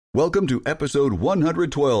Welcome to episode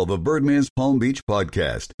 112 of Birdman's Palm Beach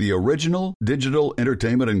Podcast, the original digital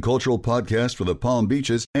entertainment and cultural podcast for the Palm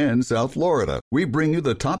Beaches and South Florida. We bring you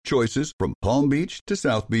the top choices from Palm Beach to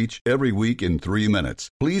South Beach every week in 3 minutes.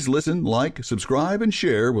 Please listen, like, subscribe, and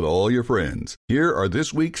share with all your friends. Here are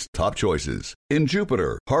this week's top choices. In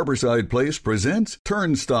Jupiter, Harborside Place presents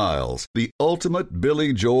Turnstiles, the ultimate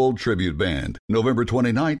Billy Joel tribute band, November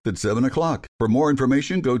 29th at 7 o'clock. For more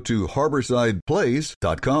information, go to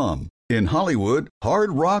harborsideplace.com. In Hollywood,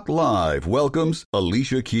 Hard Rock Live welcomes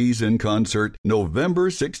Alicia Keys in concert November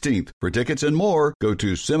 16th. For tickets and more, go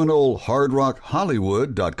to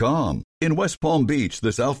SeminoleHardRockHollywood.com. In West Palm Beach,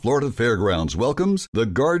 the South Florida Fairgrounds welcomes the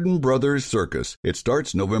Garden Brothers Circus. It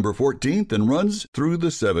starts November 14th and runs through the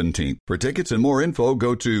 17th. For tickets and more info,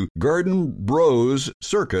 go to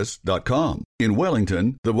GardenBrosCircus.com. In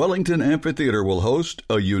Wellington, the Wellington Amphitheater will host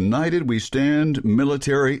a United We Stand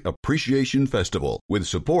Military Appreciation Festival with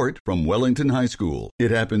support from Wellington High School.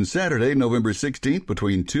 It happens Saturday, November 16th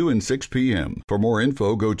between 2 and 6 p.m. For more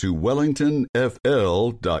info, go to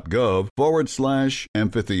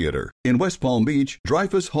wellingtonfl.gov/amphitheater. In West Palm Beach,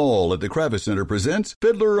 Dreyfus Hall at the Kravis Center presents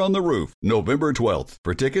Fiddler on the Roof, November 12th.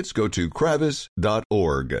 For tickets, go to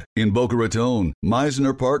kravis.org. In Boca Raton,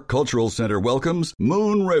 Meisner Park Cultural Center welcomes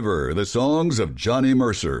Moon River, the songs of Johnny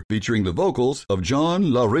Mercer, featuring the vocals of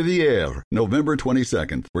John LaRiviere, November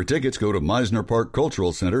 22nd. For tickets, go to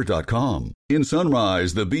meisnerparkculturalcenter.com. In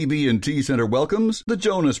Sunrise, the BB&T Center welcomes the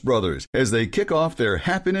Jonas Brothers as they kick off their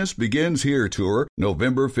Happiness Begins Here tour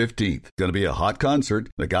November 15th. Going to be a hot concert.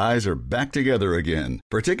 The guys are back together again.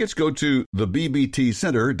 For tickets, go to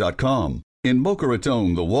thebbtcenter.com. In Boca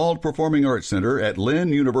Raton, the Wald Performing Arts Center at Lynn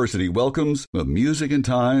University welcomes The Music and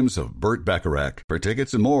Times of Burt Bacharach. For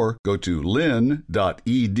tickets and more, go to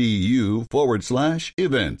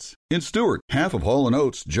lynn.edu/events. In Stewart, half of Hall &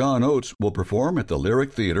 Oates, John Oates, will perform at the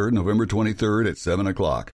Lyric Theater November 23rd at 7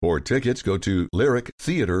 o'clock. For tickets, go to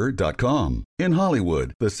lyrictheater.com. In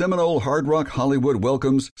Hollywood, the Seminole Hard Rock Hollywood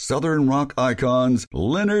welcomes Southern rock icons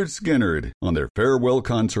Lynyrd Skynyrd on their farewell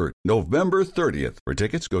concert November 30th. For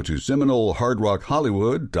tickets, go to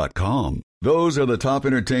SeminoleHardRockHollywood.com. Those are the top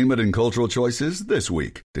entertainment and cultural choices this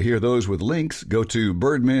week. To hear those with links, go to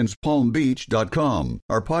birdmanspalmbeach.com.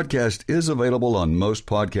 Our podcast is available on most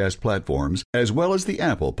podcast platforms, as well as the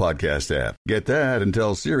Apple Podcast app. Get that and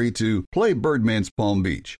tell Siri to play Birdman's Palm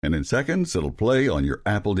Beach, and in seconds, it'll play on your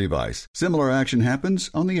Apple device. Similar action happens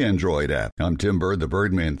on the Android app. I'm Tim Bird, the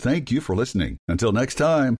Birdman. Thank you for listening. Until next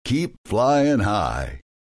time, keep flying high.